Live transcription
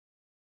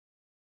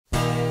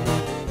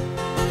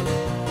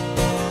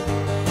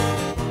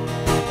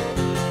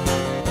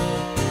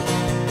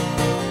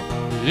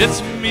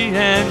It's me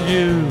and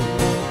you,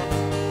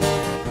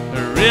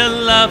 a real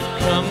love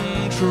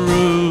come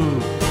true.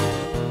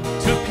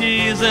 Two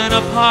peas in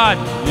a pod,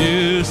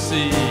 you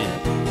see,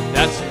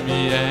 that's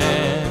me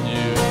and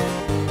you.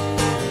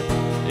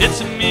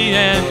 It's me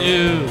and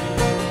you,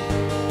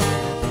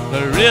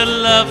 a real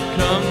love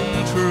come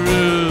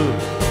true.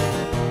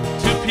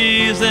 Two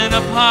peas in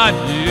a pod,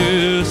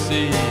 you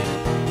see,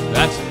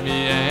 that's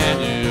me and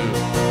you.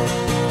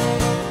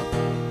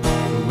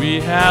 We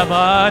have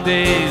our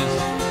days,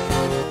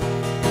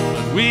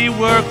 but we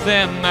work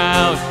them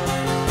out.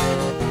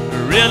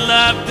 Real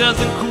love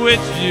doesn't quit,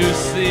 you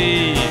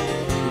see,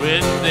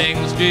 when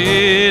things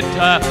get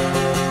tough.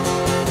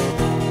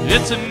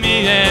 It's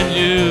me and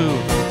you,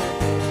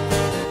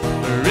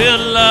 real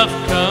love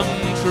come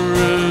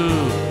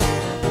true.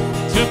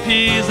 Two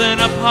peas in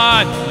a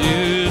pod,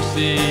 you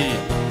see,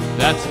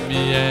 that's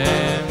me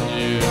and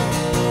you.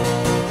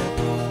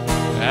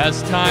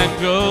 As time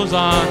goes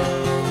on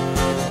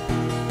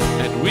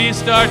and we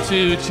start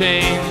to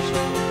change,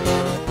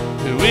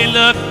 we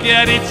look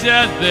at each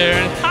other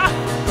and ha!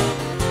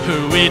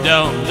 We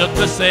don't look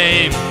the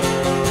same.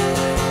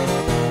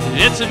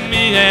 It's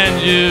me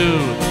and you,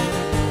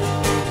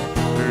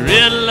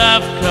 real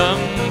love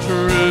come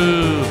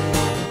true.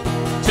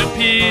 Two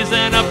peas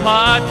in a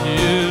pod,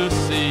 you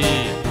see,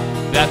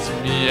 that's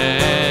me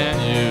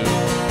and you.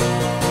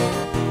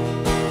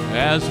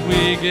 As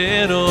we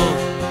get old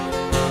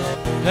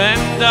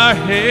and our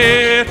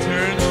hair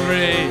turns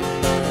gray,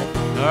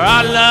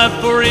 our love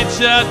for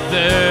each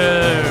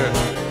other,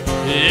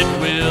 it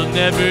will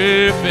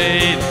never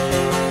fade.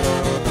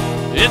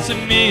 It's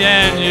me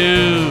and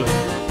you,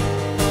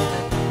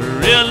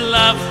 real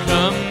love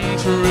come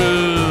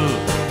true.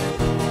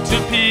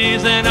 Two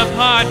peas in a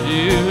pod,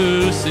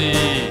 you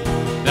see,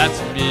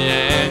 that's me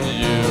and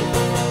you.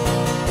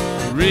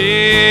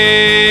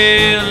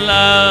 Real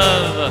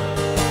love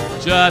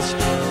just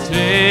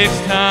takes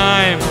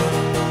time,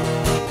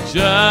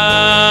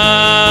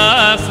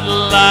 just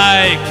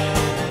like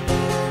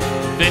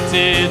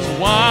vintage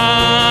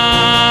wine.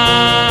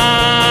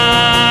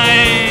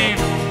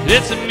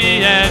 It's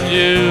me and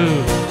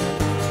you,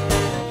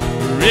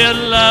 real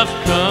love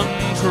come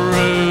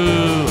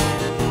true.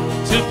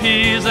 Two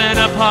peas in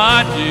a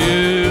pod,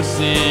 you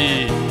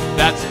see,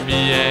 that's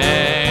me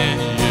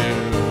and you.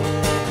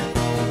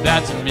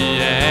 That's me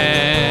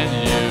and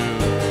you.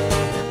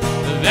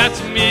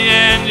 That's me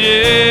and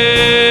you.